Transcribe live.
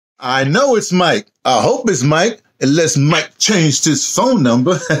I know it's Mike. I hope it's Mike, unless Mike changed his phone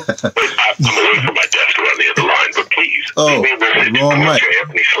number. I'm away from my desk on the other line, but please. Oh, wrong Mike.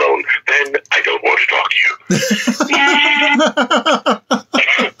 Anthony Sloan, then I don't want to talk to you.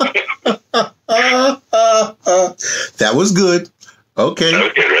 That was good. Okay. That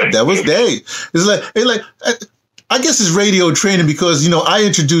was good, right? That was, hey. It's like, I guess it's radio training because, I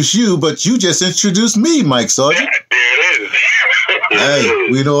introduced you, but you just introduced me, Mike Sargent. There it is.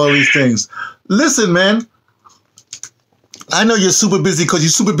 Hey, we know all these things. Listen, man. I know you're super busy because you're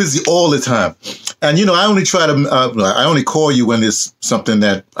super busy all the time. And, I only try to, I only call you when there's something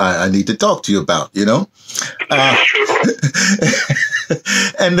that I need to talk to you about,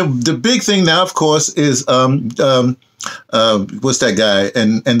 And the big thing now, of course, is, what's that guy?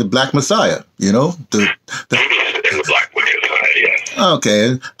 And the Black Messiah, Judas and the Black Messiah, yes.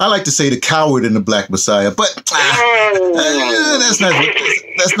 Okay. I like to say the coward in the Black Messiah, but that's not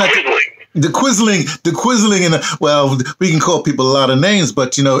the quizzling, and we can call people a lot of names,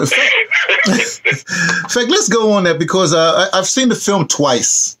 but in fact, let's go on that because I've seen the film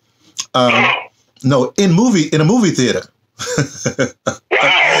twice. No, in a movie theater.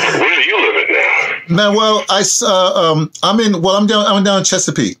 Wow, where do you live at now? Now, well, I'm down in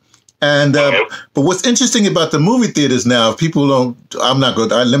Chesapeake. And, but what's interesting about the movie theaters now, people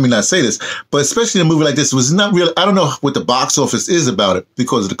let me not say this, but especially in a movie like this was not really, I don't know what the box office is about it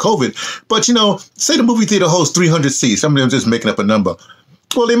because of the COVID, but say the movie theater holds 300 seats. I'm just making up a number.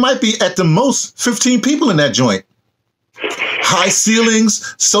 Well, there might be at the most 15 people in that joint. High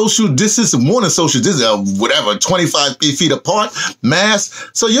ceilings, social distance, more than social distance, whatever, 25 feet apart,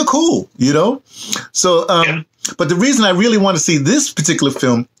 mask. So you're cool, So, but the reason I really want to see this particular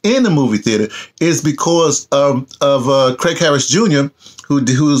film in the movie theater is because of Craig Harris Jr.,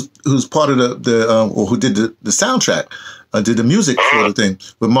 who's part of or who did the soundtrack, did the music for the thing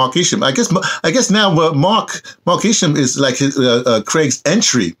with Mark Isham. I guess now Mark Isham is like his Craig's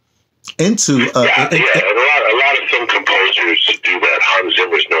entry into a lot of film composers do that. Hans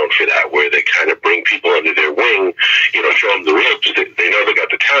Zimmer's known for that, where they kind of bring people under their wing, show them the ropes. They know they got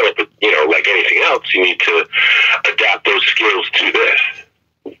the talent, but like anything else, you need to adapt those skills to this.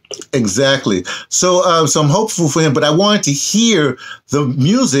 Exactly. So I'm hopeful for him, but I wanted to hear the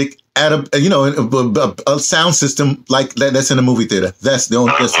music at a sound system like that's in a movie theater. That's the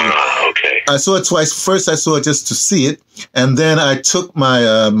only thing. Okay. I saw it twice. First, I saw it just to see it, and then I took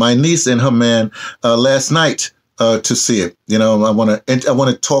my niece and her man last night to see it. I want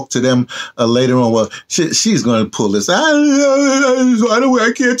to talk to them later on. Well, she's going to pull this. I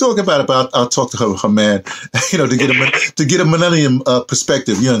can't talk about it, but I'll talk to her man. To get a millennium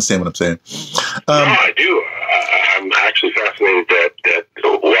perspective. You understand what I'm saying? No, I do. I'm actually fascinated that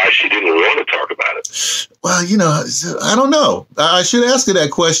why she didn't want to talk about it. Well, I don't know. I should ask her that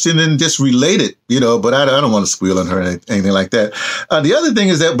question and just relate it, but I don't want to squeal on her or anything like that. The other thing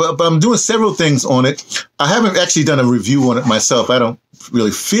is that, but I'm doing several things on it. I haven't actually done a review on it myself. I don't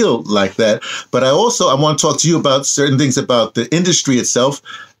really feel like that. But I want to talk to you about certain things about the industry itself.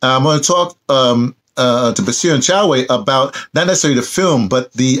 I'm going to talk to Basir and Choway about not necessarily the film,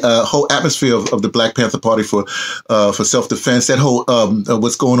 but the whole atmosphere of the Black Panther Party for self-defense, that whole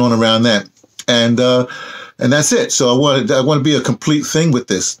what's going on around that. And that's it. So I want to be a complete thing with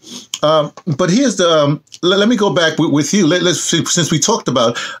this. But here's let me go back with you. Let's since we talked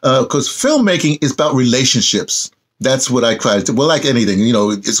about, because filmmaking is about relationships. That's what I try to do. Well, like anything,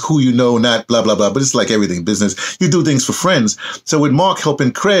 it's who you know, not blah, blah, blah. But it's like everything, business. You do things for friends. So with Mark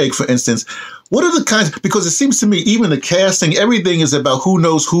helping Craig, for instance, what are the kinds, because it seems to me, even the casting, everything is about who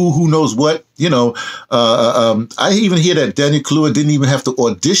knows who knows what, I even hear that Daniel Kaluuya didn't even have to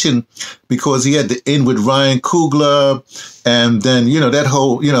audition because he had to end with Ryan Coogler. And then, that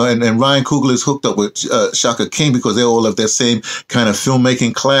whole, and Ryan Coogler is hooked up with Shaka King because they're all of that same kind of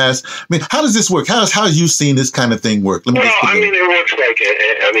filmmaking class. I mean, how does this work? How have you seen this kind of thing work? It works like,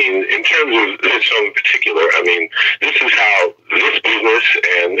 in terms of this film in particular, this is how this business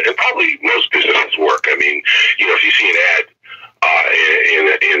and probably most businesses work. If you see an ad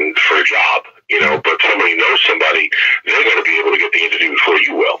in for a job, but somebody knows somebody, they're going to be able to get the interview before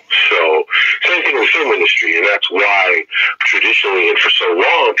you will. So same thing in the film industry, and that's why traditionally and for so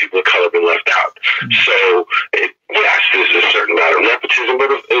long people of color have been left out. So yes, there's a certain amount of nepotism,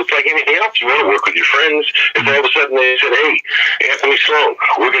 but it's like anything else. You want to work with your friends. If all of a sudden they said, "Hey, Anthony Sloan,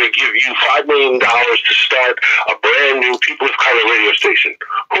 we're going to give you $5 million to start a brand new people of color radio station,"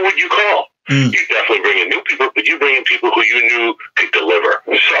 who would you call? You definitely bring in new people, but you bring in people who you knew could deliver.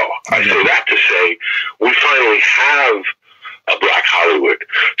 So I say that to say we finally have Black Hollywood.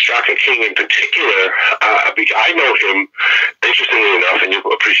 Strachan King in particular, I know him, interestingly enough, and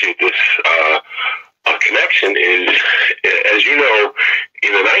you'll appreciate this connection, is, as you know, in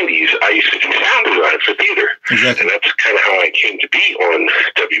the 90s, I used to do sound design for theater. Exactly. And that's kind of how I came to be on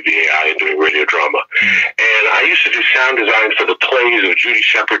WBAI and doing radio drama. And I used to do sound design for the plays of Judy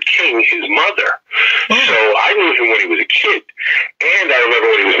Shepherd King, his mother. So I knew him when he was a kid. And I remember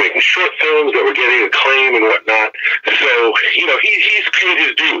when he was making short films that were getting acclaim and whatnot. So, you know, he's paid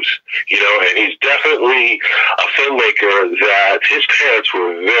his dues, you know, and he's definitely a filmmaker that his parents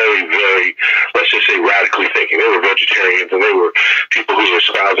were very, very, let's just say, radically thinking. They were vegetarians, and they were people who were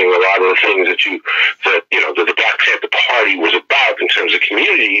espousing a lot of the things that the Black Panther Party was about in terms of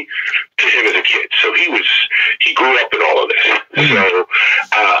community to him as a kid. So he grew up in all of this. So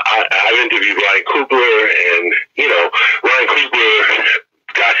I've interviewed Ryan Coogler, and, you know, Ryan Coogler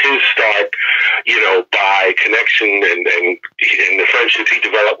got his start, you know, by connection and the friendship he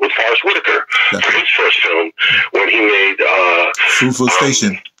developed with Forrest Whitaker for his first film when he made Fruitville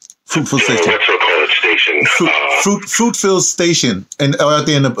Station. Fruitville Station. What's it called? Station. Fruitville Station, and out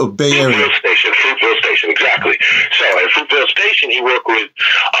there in the Bay Area. Fruitville Station, exactly. So at Fruitville Station, he worked with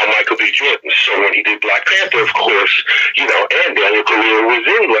Michael B. Jordan. So when he did Black Panther, of course, you know, and Daniel Kaluuya was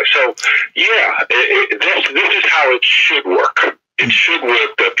in Black. So yeah, this is how it should work. It should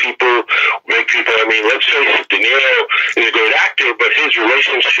work that people make people. I mean, let's face it, De Niro is a great actor, but his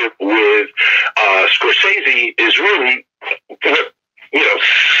relationship with Scorsese is really what, you know,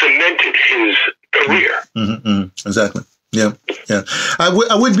 cemented his career. Exactly. Yeah. I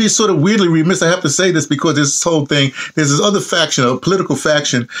would be sort of weirdly remiss. I have to say this because this whole thing, there's this other faction, a political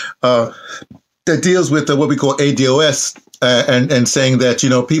faction that deals with what we call ADOS, and saying that, you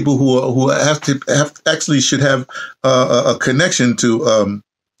know, people who actually should have a connection to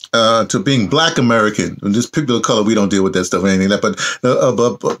being Black American. And this particular color, we don't deal with that stuff or anything like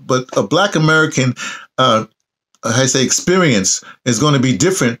that. But a Black American, I say experience is going to be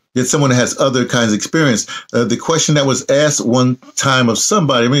different than someone that has other kinds of experience. The question that was asked one time of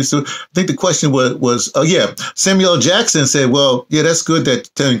somebody, I think the question was Samuel L. Jackson said, well, yeah, that's good that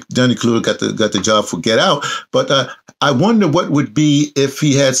Daniel Kaluuya got the job for Get Out, but I wonder what would be if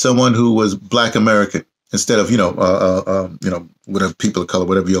he had someone who was Black American instead of, whatever people of color,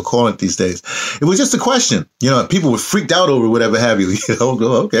 whatever you'll call it these days. It was just a question. You know, people were freaked out over whatever have you. You know,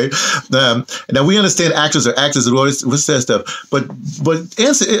 okay. Now we understand actors are actors and all this that stuff, but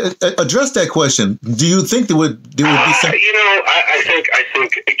address that question. Do you think there would be some? You know, I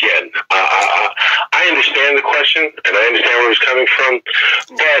think again, I understand the question and I understand where it's coming from,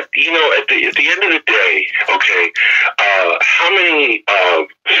 but you know, at the end of the day, okay, how many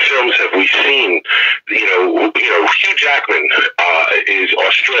films have we seen? You know, Hugh Jackman is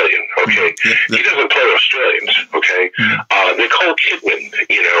Australian, okay? He doesn't play Australians, okay? Nicole Kidman,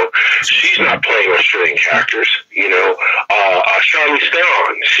 you know, she's not playing Australian characters, you know. Charlize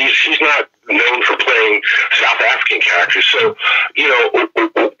Theron, she's not known for playing South African characters. So, you know,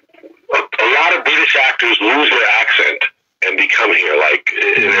 a lot of British actors lose their accent and become here. Like,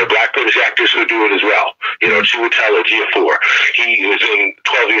 there are Black British actors who do it as well. You know, Chiwetel Ejiofor, he was in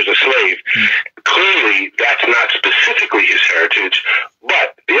 12 Years a Slave. Clearly, that's not specifically his heritage,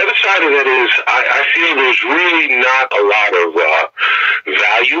 but the other side of that is I feel there's really not a lot of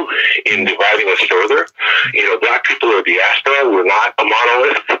value in dividing us further. You know, Black people are diaspora. We're not a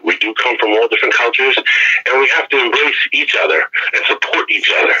monolith. We do come from all different cultures, and we have to embrace each other and support each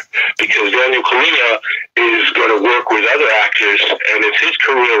other, because Daniel Kaluuya is going to work with other actors, and if his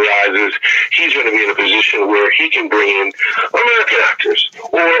career rises, he's going to be in a position where he can bring in American actors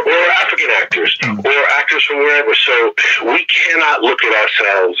or African actors or actors from wherever. So we cannot look at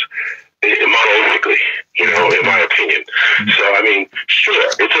ourselves monolithically, you know, in my opinion. So, I mean, sure,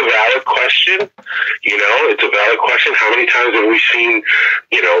 it's a valid question. You know, it's a valid question. How many times have we seen,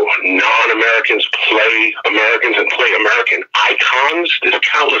 you know, non-Americans play Americans and play American icons? There's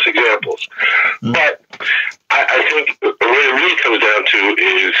countless examples. But I think what it really comes down to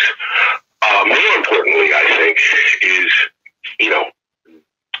is, more importantly, I think, is, you know,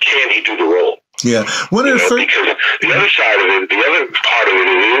 can he do the role? Yeah. Because the other side of it, the other part of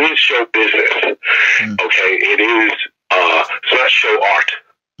it is show business. Okay, it is it's not show art.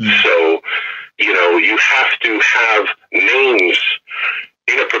 So, you know, you have to have names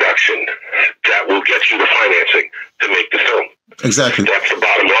in a production that will get you the financing to make the film. Exactly. That's the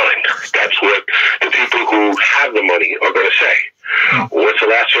bottom line. That's what the people who have the money are going to say. What's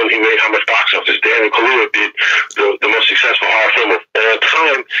the last film he made? How much box office? Daniel Kaluuya did the most successful horror film of all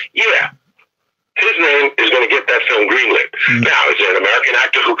time. Yeah. His name is going to get that film greenlit. Now, is there an American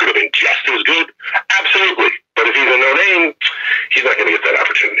actor who could have been just as good? Absolutely. But if he's a no-name, He's not going to get that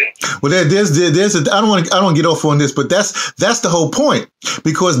opportunity. Well, I don't want to get off on this, but that's the whole point,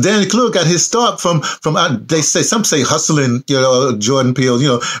 because Danny Kaluuya got his start from some say hustling, Jordan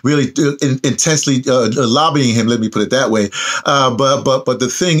Peele, really intensely lobbying him. Let me put it that way. But the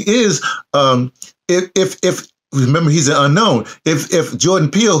thing is, if remember, he's an unknown. If Jordan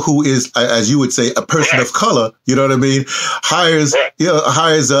Peele, who is, as you would say, a person of color, you know what I mean, hires, in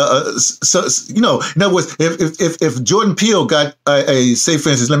other words, if Jordan Peele got say, for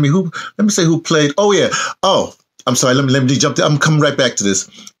instance, let me say who played. I'm sorry. Let me jump. I'm coming right back to this.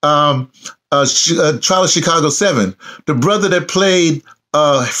 Trial of Chicago 7. The brother that played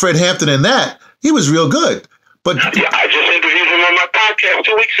Fred Hampton in that, he was real good. But yeah, I just interviewed him on my podcast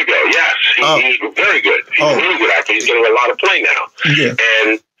 2 weeks ago. Yes, he's very good. He's a really good actor. He's getting a lot of play now. Yeah.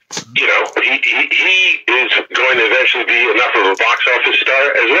 And, he is going to eventually be enough of a box office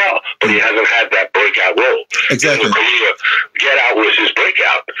star as well. But he hasn't had that breakout role. Exactly. Get Out was his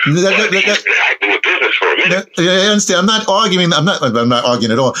breakout. He's been acting in business for a minute. I understand. I'm not arguing. I'm not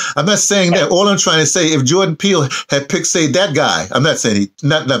arguing at all. I'm not saying that. All I'm trying to say, if Jordan Peele had picked, say, that guy, I'm not saying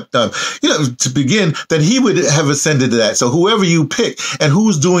to begin, then he would have ascended to that. So whoever you pick and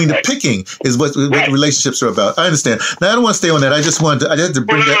who's doing the picking is what relationships are about. I understand. Now, I don't want to stay on that. I just had to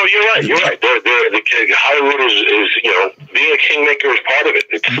bring that. No, you're right. You're right. Hollywood is being a kingmaker is part of it.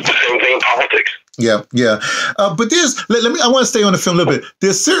 It's the same thing in politics. Yeah. But I want to stay on the film a little bit.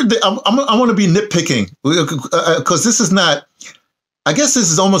 There's certain, I want to be nitpicking, because this is not, I guess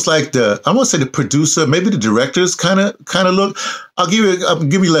this is almost like I want to say the producer, maybe the director's kind of look. I'll give you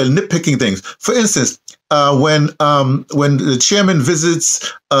like nitpicking things. For instance, when the chairman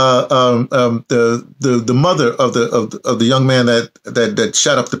visits the mother of the young man that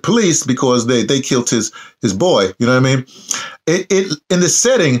shot up the police because they killed his boy, you know what I mean? It in the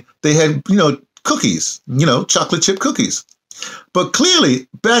setting they had cookies, chocolate chip cookies, but clearly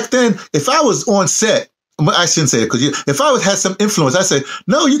back then, if I was on set. I shouldn't say it, because if I had some influence, I say,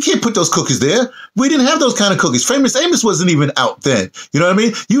 no, you can't put those cookies there. We didn't have those kind of cookies. Famous Amos wasn't even out then. You know what I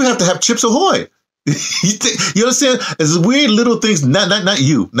mean? You have to have Chips Ahoy. You understand? It's weird little things. Not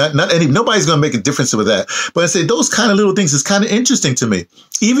you. Not any. Nobody's gonna make a difference with that. But I say those kind of little things is kind of interesting to me.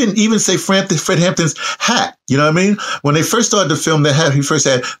 Even say Fred Hampton's hat. You know what I mean? When they first started the film, that hat he first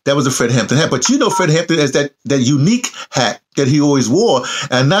had, that was a Fred Hampton hat. But Fred Hampton has that unique hat that he always wore,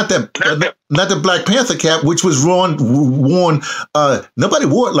 and not the Black Panther cap, which was worn. Nobody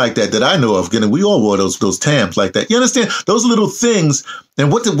wore it like that I know of. We all wore those Tams like that. You understand? Those little things.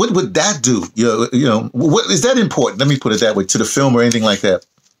 And what would that do? What is that important? Let me put it that way, to the film or anything like that.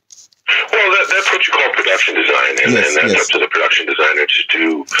 Well, that's what you call production design, and that's up to the production designer to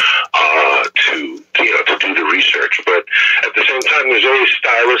do the research. But at the same time, there's always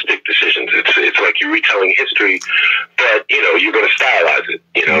stylistic decisions. It's like you're retelling history, but you're going to stylize it.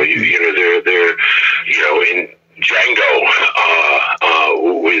 They're in Django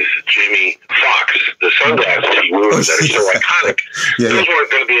with Jamie Foxx, the sunglasses he wore that are so iconic. Those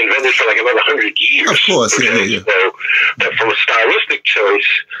weren't going to be invented for like another 100 years. Of course, So that from a stylistic choice,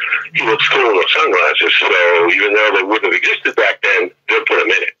 he looks cool in those sunglasses. So even though they wouldn't have existed back then, they'll put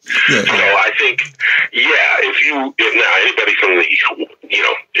them in it. So I think, if now anybody from the,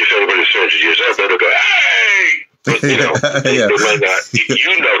 if everybody searches years up, they'll go, hey! But, they might not.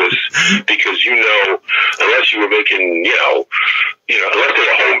 You notice because unless you were making, unless they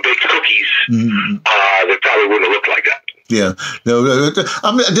were home baked cookies, they probably wouldn't have looked like that. Yeah, no,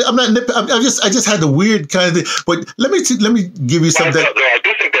 I'm not. I just had the weird kind of thing. But let me give you something. No, I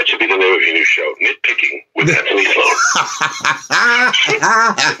do think that should be the name of your new show, Nitpicking with Anthony Sloan.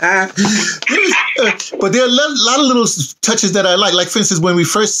 But there are a lot of little touches that I like. Like, for instance, when we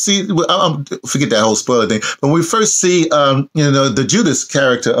first see, forget that whole spoiler thing. When we first see, the Judas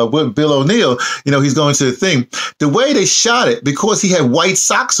character of Bill O'Neill, he's going to the thing. The way they shot it, because he had white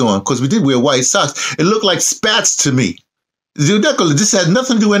socks on, because we did wear white socks, it looked like spats to me. This had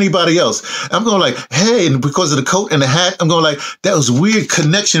nothing to do with anybody else. I'm going like, hey, and because of the coat and the hat, I'm going like, that was weird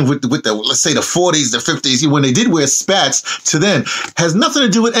connection with the, let's say, the 40s, the 50s, when they did wear spats to then. Has nothing to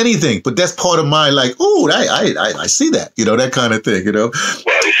do with anything, but that's part of my, like, oh, I see that, that kind of thing, Well,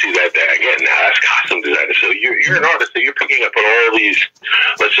 you see that again, now that's costume designer. So you're an artist, so you're picking up on all these,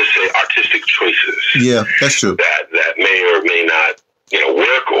 let's just say, artistic choices. Yeah, that's true. That may or may not,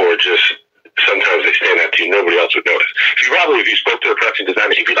 work, or just sometimes they stand out to you. Nobody else would notice. If you spoke to the production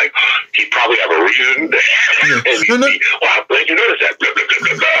designer, he'd be like, he'd probably have a reason. Wow, I'm glad you noticed that. Blah, blah,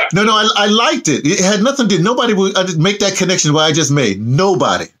 blah, blah. No, I liked it. It had nothing to do. Nobody would make that connection what I just made.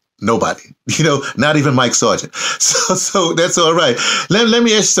 Nobody. Not even Mike Sargent. So that's all right. Let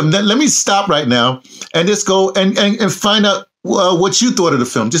me ask you something. Let me stop right now and just go and find out Well, what you thought of the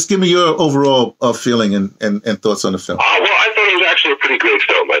film? Just give me your overall feeling and thoughts on the film. Well, I thought it was actually a pretty great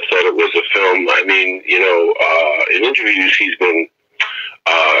film. I thought it was a film. I mean, in interviews, he's been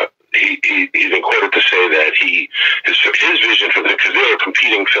he's been quoted to say that his vision for because there were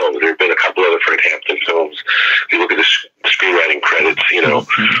competing films. There have been a couple other Fred Hampton films. If you look at the screenwriting credits,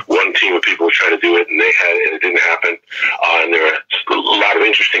 one team of people were trying to do it, and it didn't happen. And there were a lot of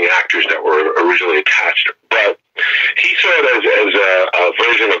interesting actors that were originally attached, but he saw it as a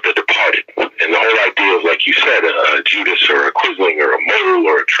version of The Departed, and the whole idea of, like you said, a Judas or a Quisling or a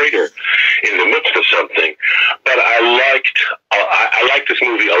mole or a traitor in the midst of something. But I liked this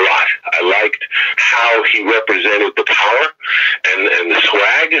movie a lot. I liked how he represented the power and the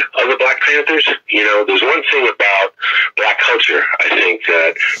swag of the Black Panthers. There's one thing about Black culture, I think,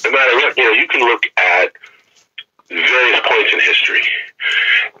 that no matter what, you can look at various points in history.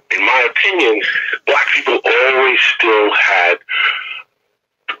 In my opinion, Black people always still had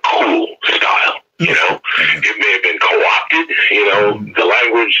cool style. It may have been co-opted, the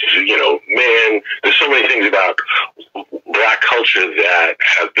language, man, there's so many things about Black culture that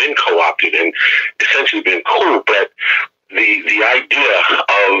have been co-opted and essentially been cool, but the idea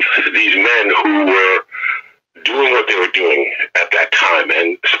of these men who were doing what they were doing at that time,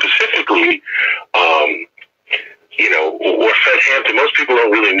 and specifically, or Fred Hampton, most people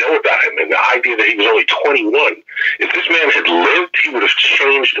don't really know about him, and the idea that he was only 21. If this man had lived, he would have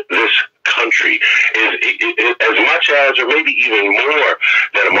changed this country as much as, or maybe even more,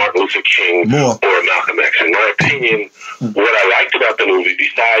 than a Martin Luther King or a Malcolm X. In my opinion, what I liked about the movie,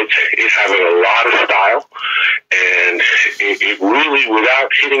 besides it having a lot of style, and it really,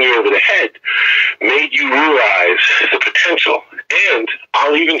 without hitting you over the head, made you realize the potential. And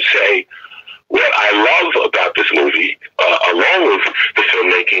I'll even say, what I love about this movie, along with the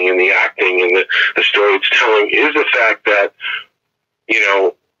filmmaking and the acting and the story it's telling, is the fact that,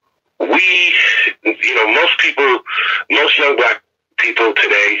 most young Black people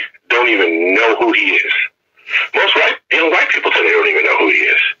today don't even know who he is. Most young white people today don't even know who he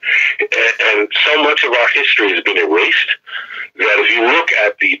is. And so much of our history has been erased that if you look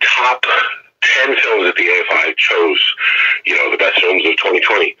at the top 10 films that the AFI chose, the best films of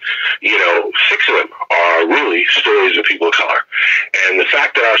 2020, 6 of them are really stories of people of color. And the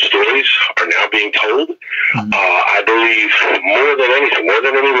fact that our stories are now being told, I believe more than anything, more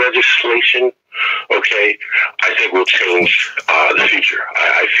than any legislation, I think will change the future.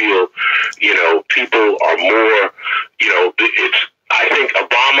 I feel, people are more, I think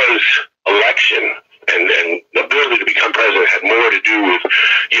Obama's election and the ability to become president had more to do with,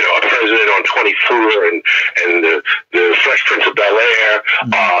 a president on 24 and the Fresh Prince of Bel-Air,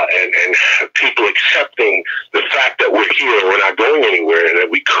 and people accepting the fact that we're here, we're not going anywhere, and that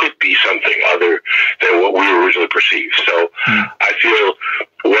we could be something other than what we originally perceived. So I feel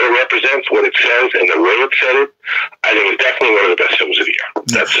what it represents, what it says, and the way it said it, I think it's definitely one of the best films of the year.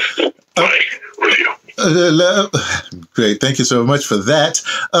 That's my review. Great. Thank you so much for that.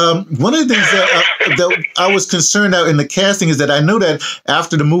 One of the things that I was concerned about in the casting is that I know that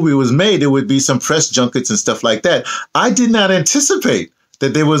after the movie was made, there would be some press junkets and stuff like that. I did not anticipate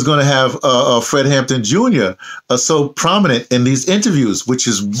that they was going to have Fred Hampton Jr. So prominent in these interviews, which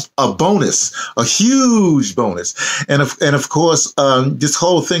is a bonus, a huge bonus. And of course, this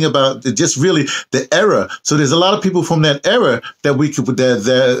whole thing about just really the era. So there's a lot of people from that era that we could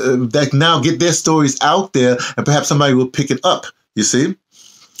that now get their stories out there, and perhaps somebody will pick it up. You see,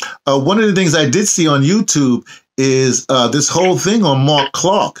 one of the things I did see on YouTube is this whole thing on Mark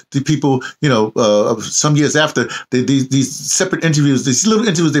Clark. The people, some years after, these separate interviews, these little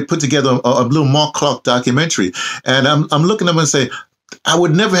interviews they put together, a little Mark Clark documentary. And I'm looking at them and say, I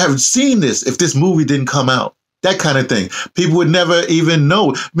would never have seen this if this movie didn't come out. That kind of thing. People would never even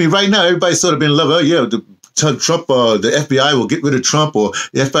know. I mean, right now, everybody's sort of been in love. Oh, yeah, Trump, the FBI will get rid of Trump, or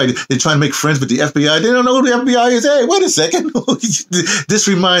the FBI, they're trying to make friends with the FBI. They don't know who the FBI is. Hey, wait a second. This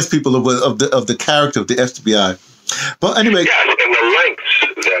reminds people of the character of the FBI. But anyway. Yeah, and the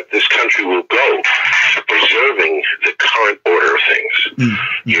lengths that this country will go to preserving the current order of things.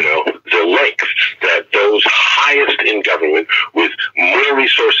 The lengths that those highest in government with more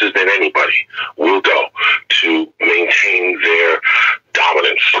resources than anybody will go to maintain their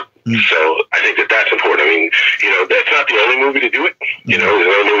dominance. So I think that's important. I mean, that's not the only movie to do it. There's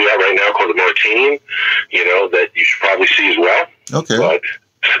another movie out right now called The Mauritanian, that you should probably see as well. Okay. But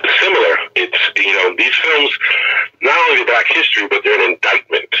similar, it's, these films, not only Black history, but they're an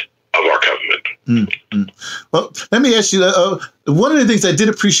indictment of our government. Well, let me ask you, one of the things I did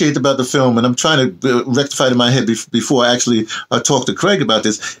appreciate about the film, and I'm trying to rectify it in my head before I actually talk to Craig about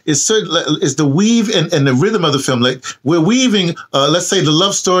this, is the weave and the rhythm of the film. Like we're weaving, let's say, the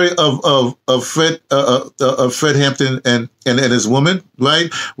love story of Fred Hampton and his woman,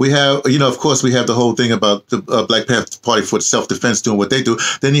 right? We have, of course, we have the whole thing about the Black Panther Party for self-defense doing what they do.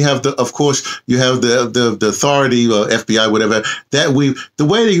 Then you have the authority or FBI, whatever, that the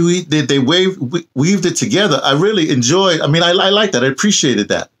way they weaved it together. I really enjoyed. I mean, I like that. I appreciated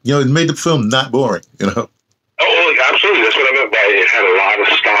that. It made the film not boring. Oh, absolutely. That's what I meant by it had a lot of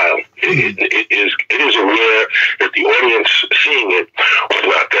style. It is aware that the audience seeing it was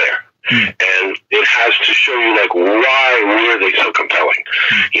not there. And it has to show you, like, why were they so compelling,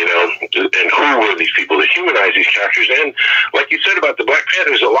 and who were these people that humanize these characters. And like you said about the Black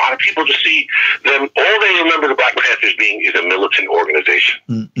Panthers, a lot of people just see them, all they remember the Black Panthers being is a militant organization.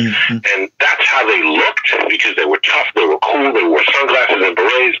 And that's how they looked, because they were tough, they were cool, they wore sunglasses and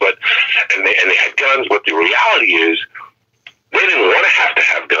berets, and they had guns. But the reality is, they didn't want to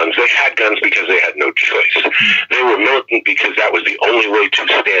have guns. They had guns because they had no choice. They were militant because that was the only way to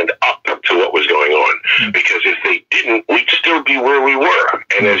stand up to what was going on. Because if they didn't, we'd still be where we were.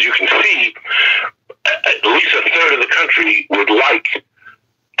 And as you can see, at least a third of the country would like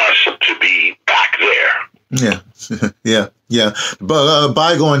us to be back there. Yeah. But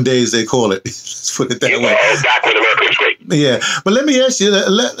bygone days, they call it. Let's put it that way. Back when America was great. Yeah. But let me ask you,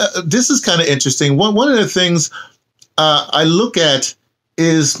 this is kind of interesting. One of the things I look at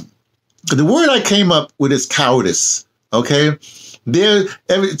is the word I came up with is cowardice. Okay,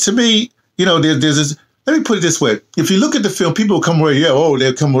 to me, there's this. Let me put it this way: if you look at the film, people will come away,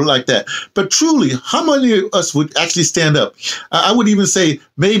 they'll come away like that. But truly, how many of us would actually stand up? I would even say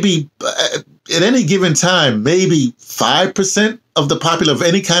maybe at any given time, maybe 5% of the popular of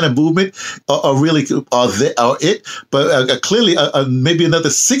any kind of movement are it. But clearly, maybe another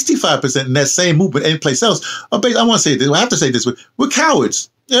 65% in that same movement, any place else. I want to say this. I have to say this: we're cowards.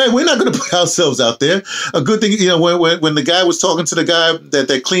 Yeah, we're not going to put ourselves out there. A good thing, when the guy was talking to the guy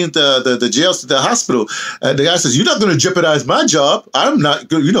that cleaned the jails, the hospital, the guy says, "You're not going to jeopardize my job. I'm not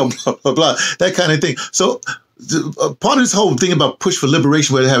good," blah, blah, blah, that kind of thing. So part of this whole thing about push for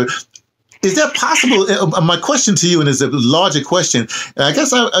liberation, where they have it, is that possible? My question to you, and it's a larger question, and I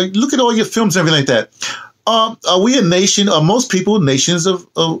guess I look at all your films and everything like that. Are we a nation? Are most people nations of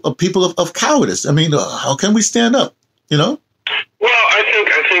people of cowardice? I mean, how can we stand up? Well, I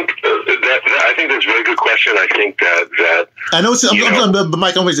think that's a very good question. I think that I know it's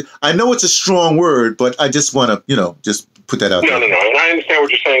Mike. I know it's a strong word, but I just want to just put that out there. No, and I understand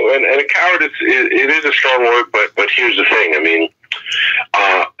what you're saying. And a cowardice it is a strong word, but here's the thing. I mean,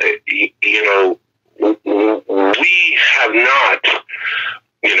 we have not,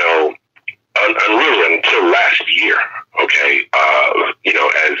 really until last year, okay, as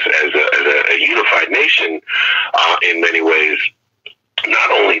a unified nation, in many ways,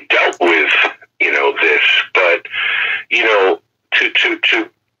 not only dealt with, this, but,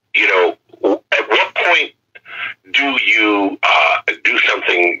 at what point do you do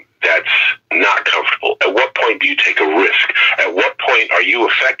something that's not comfortable? At what point do you take a risk? At what point are you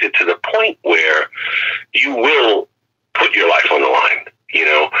affected to the point where you will put your life on the line?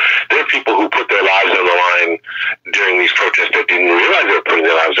 There are people who put their lives on the line during these protests that didn't realize they were putting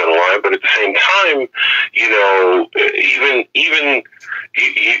their lives on the line. But at the same time, even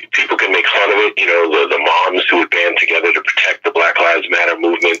people can make fun of it. The moms who would band together to protect the Black Lives Matter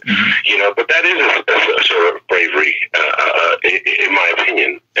movement. But that is a sort of bravery, in my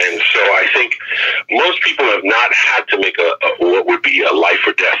opinion. And so I think most people have not had to make what would be a life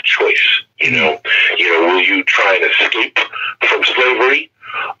or death choice. Will you try and escape from slavery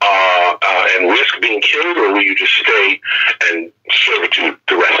and risk being killed, or will you just stay and servitude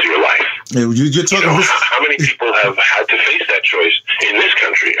the rest of your life? You're talking how many people have had to face that choice in this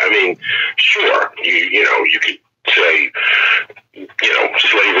country? I mean, sure, you could say,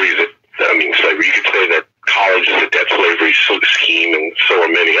 slavery is slavery. You could say that college is a debt slavery scheme, and so are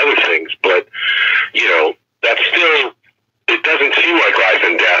many other things. But that's still, it doesn't seem like life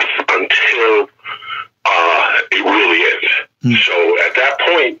and death until it really is. So at that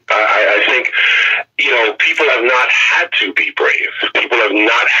point, I think, people have not had to be brave. People have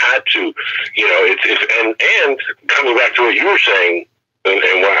not had to, and coming back to what you were saying,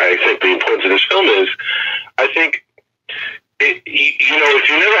 and what I think the importance of this film is, I think, if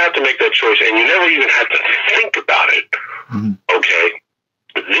you never have to make that choice, and you never even have to think about it, okay,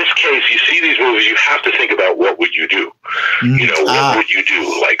 this case, you see these movies, you have to think about what would you do? You know, what would you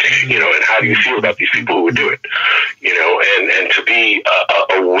do? Like, you know, and how do you feel about these people who would do it? You know, and to be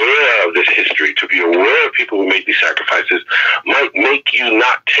aware of this history, to be aware of people who made these sacrifices might make you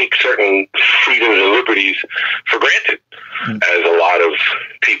not take certain freedoms and liberties for granted, as a lot of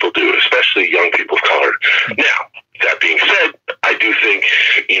people do, especially young people of color. Now, that being said, I do think,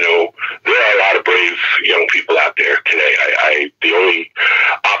 you know, there are a lot of brave young people out there today. The only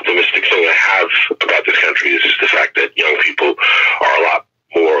optimistic thing I have about this country is just the fact that young people are a lot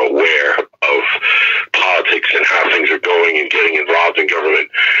more aware of politics and how things are going and getting involved in government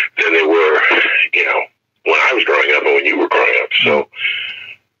than they were, you know, when I was growing up and when you were growing up. So,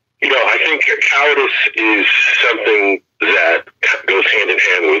 you know, I think cowardice is something that goes hand in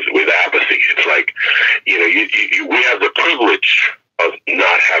hand with apathy. It's like, you know, we have the privilege of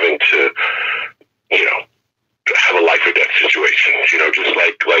not having to, you know, have a life or death situation. You know, just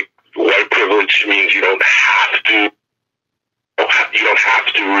like white privilege means you don't have to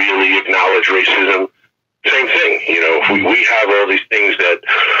really acknowledge racism. Same thing. You know, we have all these things that,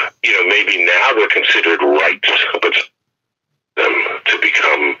 you know, maybe now they're considered rights, but them to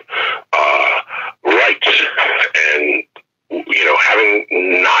become rights, and you know, having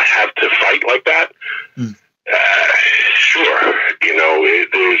not have to fight like that. Sure, you know,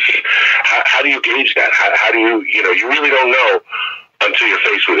 there's how do you gauge that? How do you, you know, you really don't know until you're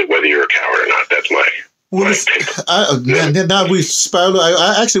faced with it whether you're a coward or not. That's my. Now we spiraled.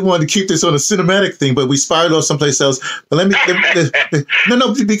 I actually wanted to keep this on a cinematic thing, but we spiraled off someplace else. But let me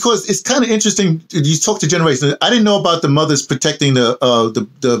no, because it's kind of interesting. You talk to generations. I didn't know about the mothers protecting the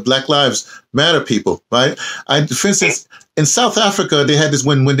Black Lives Matter people, right? For instance, in South Africa, they had this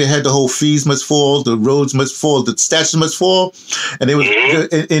when they had the whole fees must fall, the roads must fall, the statues must fall, and they was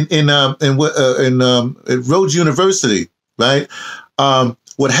in Rhodes University, right?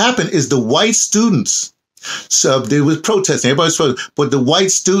 What happened is the white students. So they were protesting. Everybody was protesting, but the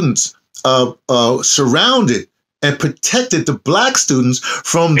white students surrounded and protected the black students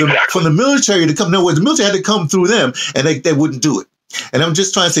from the military to come. No, the military had to come through them, and they wouldn't do it. And I'm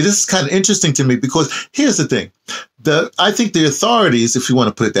just trying to say this is kind of interesting to me because here's the thing: I think the authorities, if you want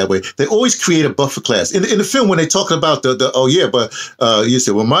to put it that way, they always create a buffer class. In the film, when they talk about you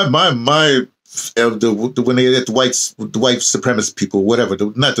say, well, my when they had the white supremacist people, whatever,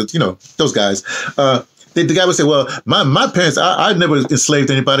 those guys. The guy would say, well, my parents, I never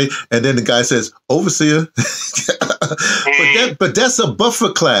enslaved anybody. And then the guy says, overseer. but that's a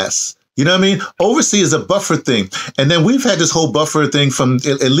buffer class. You know what I mean? Overseer is a buffer thing. And then we've had this whole buffer thing from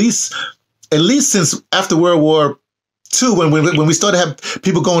at least since after World War II, when we started to have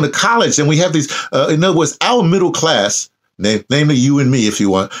people going to college, and we have these, in other words, our middle class, namely you and me, if you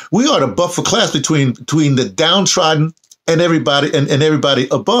want, we are the buffer class between the downtrodden and everybody and everybody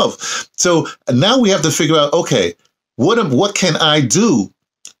above. So now we have to figure out, okay, what can I do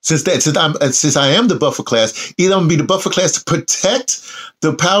since I am the buffer class? Either I'm gonna be the buffer class to protect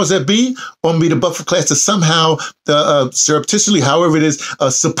the powers that be, or I'm gonna be the buffer class to somehow surreptitiously, however it is,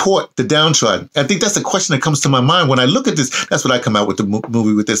 support the downtrodden. I think that's the question that comes to my mind when I look at this. That's what I come out with the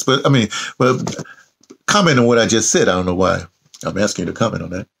movie with this. But I mean, comment on what I just said. I don't know why I'm asking you to comment on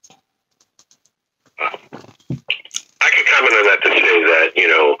that. I can comment on that to say that,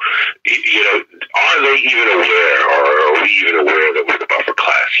 are they even aware, or are we even aware that we're the buffer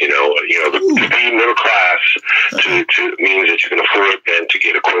class? To be middle class to means that you can afford then to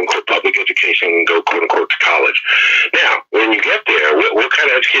get a quote unquote public education and go quote unquote to college. Now, when you get there, what kind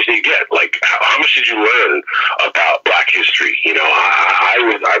of education do you get? Like, how much did you learn about Black history?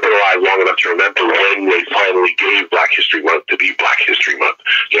 I've been alive long enough to remember when they finally gave Black History Month to be Black History Month.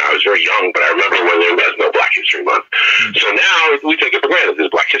 I was very young, but I remember when there was no Black History Month. So now we take it for granted this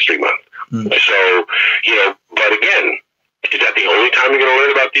is Black History Month. So, but again, is that the only time you're going to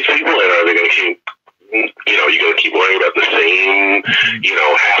learn about these people? And are they going to keep, you're going to keep learning about the same,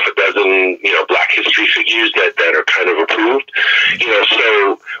 half a dozen, Black history figures that are kind of approved?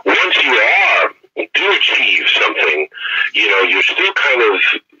 So once you do achieve something, you're still kind of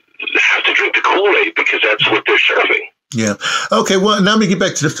have to drink the Kool-Aid because that's what they're serving. Yeah. Okay. Well, now let me get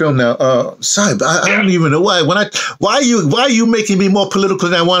back to the film. Now, Saib, I don't even know why. Why are you making me more political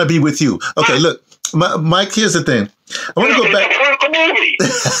than I want to be with you? Okay. Look, Mike. Here's the thing. I want to go back.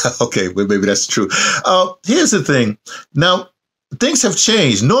 Okay. Well, maybe that's true. Here's the thing. Now, things have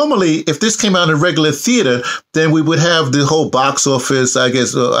changed. Normally, if this came out in regular theater, then we would have the whole box office. I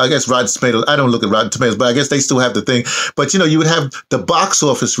guess Rotten Tomatoes. I don't look at Rotten Tomatoes, but I guess they still have the thing. But you would have the box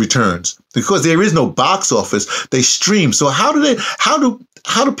office returns because there is no box office. They stream. So how do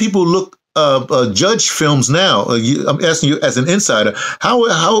people look judge films now? I'm asking you as an insider.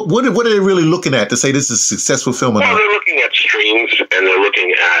 What are they really looking at to say this is a successful film or not? Well, they're looking at streams, and they're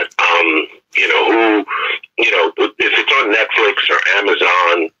looking at who, if it's on Netflix or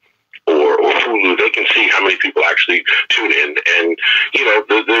Amazon or Hulu, they can see how many people actually tune in. And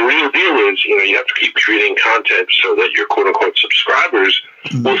the real deal is, you have to keep creating content so that your quote unquote subscribers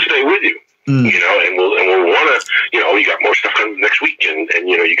will stay with you. And we'll want to, you got more stuff coming next week, and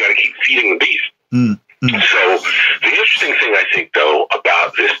you got to keep feeding the beast. So the interesting thing, I think, though,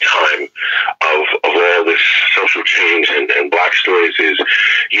 about this time of all this social change and Black stories is,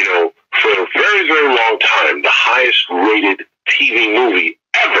 for a very, very long time, the highest rated TV movie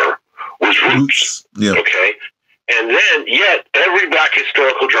ever was Roots. Yeah. Okay. And then, yet, every Black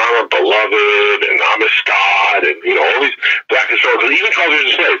historical drama, Beloved and Amistad, and all these Black historical, even 12 Years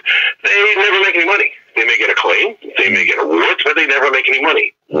a Slave, they never make any money. They may get acclaim, they may get awards, but they never make any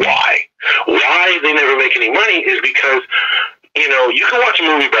money. Why? Why they never make any money is because, you can watch a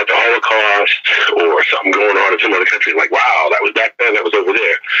movie about the Holocaust or something going on in some other country, like, wow, that was back then, that was over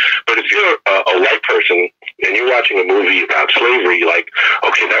there. But if you're a white person and you're watching a movie about slavery, you're like,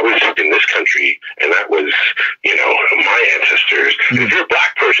 okay, that was in this country, and that was, my ancestors. And if you're a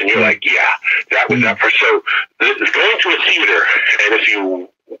Black person, you're like, yeah, that was that person. So going to a theater, and if you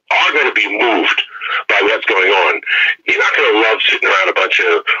are going to be moved by what's going on, you're not going to love sitting around a bunch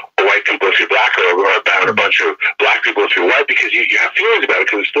of white people if you're Black, or about a bunch of Black people if you're white, because you have feelings about it,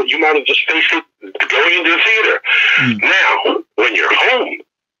 because you might have just faced it going into the theater. Now, when you're home,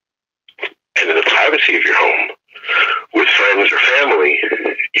 and in the privacy of your home, with friends or family,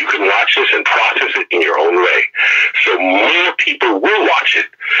 you can watch this and process it in your own way. So more people will watch it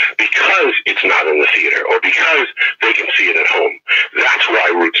because it's not in the theater, or because they can see it at home. That's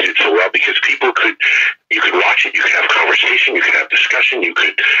why Roots did so well, because you could watch it, you could have conversation, you could have discussion, you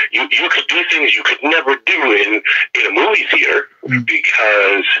could do things you could never do in a movie theater,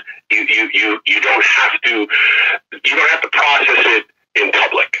 because you don't have to process it in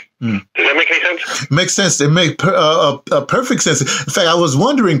public. Does that make any sense? Makes sense. It makes perfect sense. In fact, I was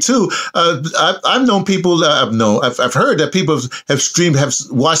wondering too. I've known people. I've heard that people have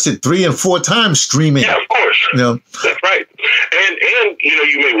watched it 3 and 4 times streaming. Yeah, of course. That's right. And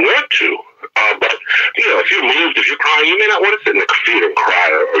you may want to, but if you're moved, if you're crying, you may not want to sit in the theater and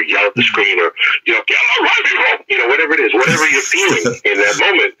cry or yell at the screen, or get all right, people. Whatever it is, whatever you're feeling in that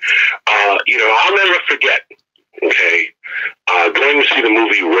moment. I'll never forget. Okay. Going to see the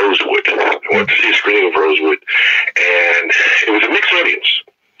movie Rosewood. I went to see a screening of Rosewood, and it was a mixed audience.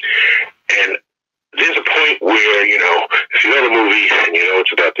 And there's a point where, if you know the movie and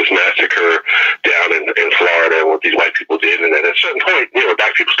it's about this massacre down in Florida and what these white people did, and then at a certain point,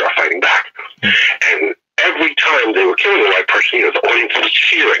 Black people start fighting back. And every time they were killing a white person, the audience was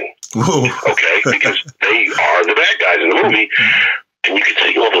cheering. Whoa. Okay? Because they are the bad guys in the movie. And you could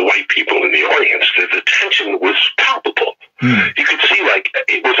see all the white people in the audience. The tension was palpable. You could see,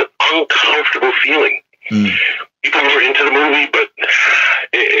 it was an uncomfortable feeling. People were into the movie, but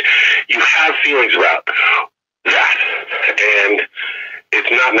you have feelings about that. And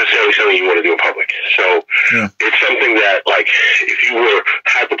it's not necessarily something you want to do in public. So it's something that, if you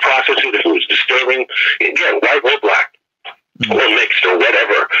had to process it, if it was disturbing, again, white or Black, or mixed or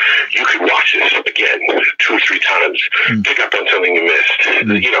whatever, you could watch this again 2 or 3 times, pick up on something you missed.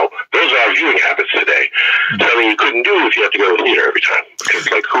 Those are our viewing habits today. Something you couldn't do if you had to go to the theater every time. Because,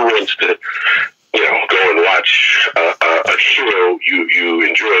 who wants to, go and watch a hero you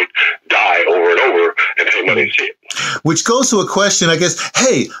enjoyed die over and over and pay money to see it? Which goes to a question, I guess.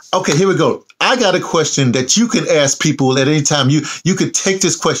 Hey, okay, here we go. I got a question that you can ask people at any time. You could take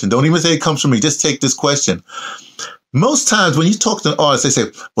this question. Don't even say it comes from me. Just take this question. Most times when you talk to an artist, they say,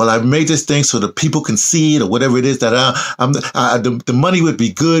 well, I made this thing so that people can see it, or whatever it is that the money would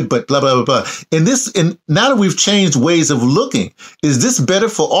be good, but blah, blah, blah, blah. And now that we've changed ways of looking, is this better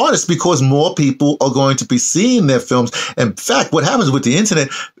for artists because more people are going to be seeing their films? In fact, what happens with the internet,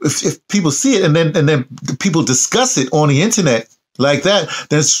 if people see it and then people discuss it on the internet like that,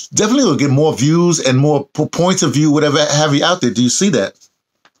 then it's definitely going to get more views and more points of view, whatever have you out there. Do you see that?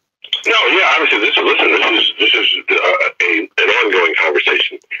 No, yeah, obviously, this is an ongoing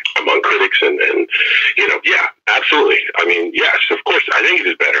conversation among critics, and yeah, absolutely. I mean, yes, of course, I think it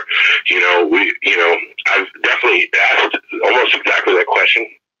is better. I've definitely asked almost exactly that question,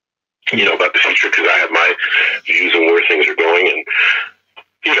 about the future, because I have my views on where things are going, and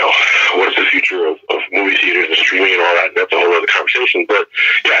what's the future of movie theaters and streaming and all that. That's a whole other conversation. But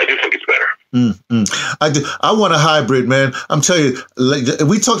yeah, I do think it's better. I do. I want a hybrid, man. I'm telling you,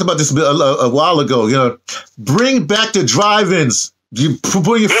 we talked about this a while ago. Bring back the drive-ins. You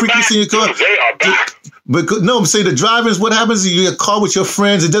put your frequency in your car. They are back. But no, I'm saying the drivers, what happens is you get a car with your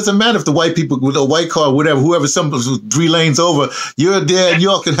friends. It doesn't matter if the white people with a white car or whatever, whoever, some 3 lanes over, you're there and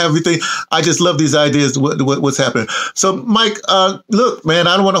y'all can have everything. I just love these ideas, what's happening. So, Mike, look, man,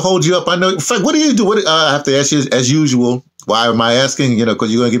 I don't want to hold you up. I know, in fact, what do you do? I have to ask you, as usual, why am I asking? Because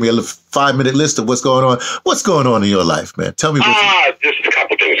you're going to give me a 5-minute list of what's going on. What's going on in your life, man? Tell me. Just a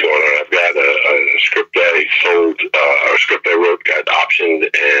couple things going on. I've got a script I sold, a script I wrote, got optioned,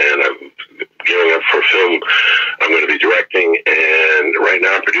 and I'm gearing up for a film I'm going to be directing. And right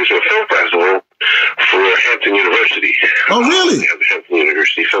now I'm producing a film festival for Hampton University. Oh, really? The Hampton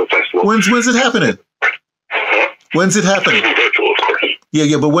University Film Festival. When's it happening? When's it happening? It's virtual, of course.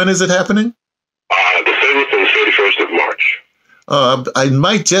 Yeah, but when is it happening? The 30th and 31st of March. I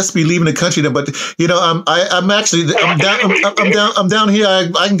might just be leaving the country then, but I'm down here.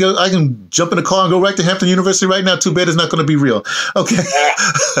 I can jump in the car and go right to Hampton University right now. Too bad it's not going to be real. Okay.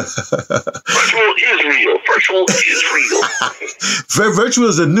 Virtual is real. Virtual is real. Virtual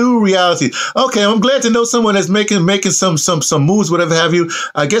is a new reality. Okay, I'm glad to know someone that's making some moves, whatever have you.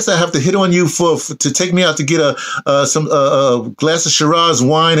 I guess I have to hit on you to take me out to get a glass of Shiraz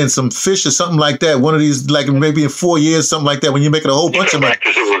wine and some fish or something like that. One of these, like maybe in 4 years, something like that. When you're making a whole bunch of money.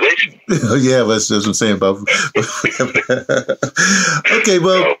 Yeah, that's what I'm saying about. Okay,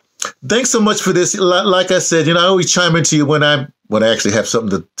 well, thanks so much for this. Like I said, I always chime into you when I actually have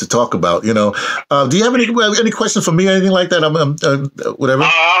something to talk about. Do you have any questions for me or anything like that? Whatever.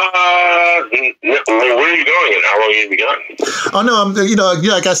 Where are you going and how long have you been gone? Oh no,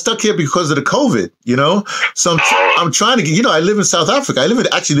 I got stuck here because of the COVID. So I'm trying to get. I live in South Africa. I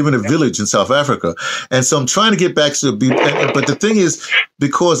actually live in a village in South Africa, and so I'm trying to get back to but the thing is,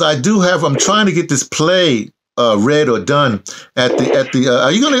 because I'm trying to get this play read or done at the.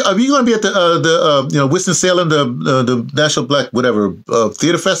 Are you gonna be at the Winston-Salem the National Black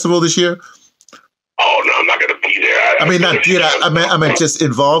Theater Festival this year? Oh no, I'm not gonna be there. Not theater. I meant just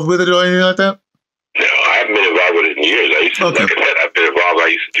involved with it or anything like that. No, I haven't been involved with it in years. Like I said, I've been involved.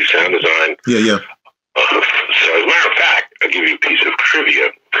 I used to do sound design. Yeah. So as a matter of fact, I'll give you a piece of trivia.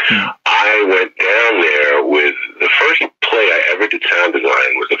 I went down there with the first play I ever did sound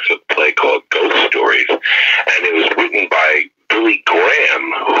design was a play called Ghost Stories, and it was written by Billy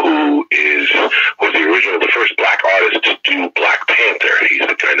Graham, who was the first black artist to do Black Panther. He's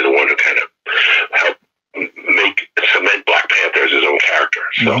the one who kind of helped cement Black Panther as his own character.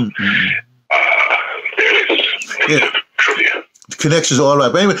 So there it is. Yeah. Trivia. Connections all right.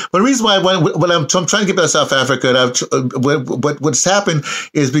 But anyway, but the reason why I'm trying to get back to South Africa, what's happened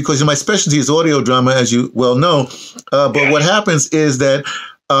is because my specialty is audio drama, as you well know. But what happens is that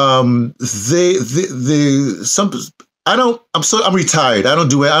I'm retired. I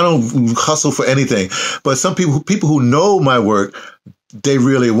don't hustle for anything. But some people who know my work, they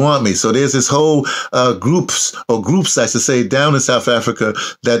really want me. So there's this whole groups, I should say, down in South Africa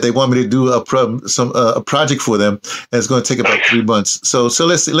that they want me to do a project for them, and it's going to take about 3 months. So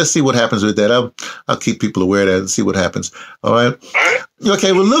let's see what happens with that. I'll keep people aware of that and see what happens. All right.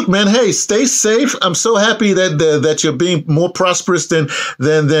 Okay. Well, look, man. Hey, stay safe. I'm so happy that you're being more prosperous than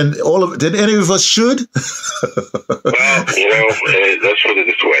any of us should. Well, let's put it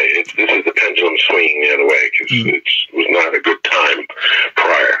this way. This is the pendulum swinging the other way because it was not a good time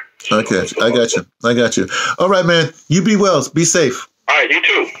prior. Okay, I got you. All right, man. You be well. Be safe. All right, you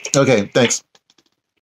too. Okay, thanks.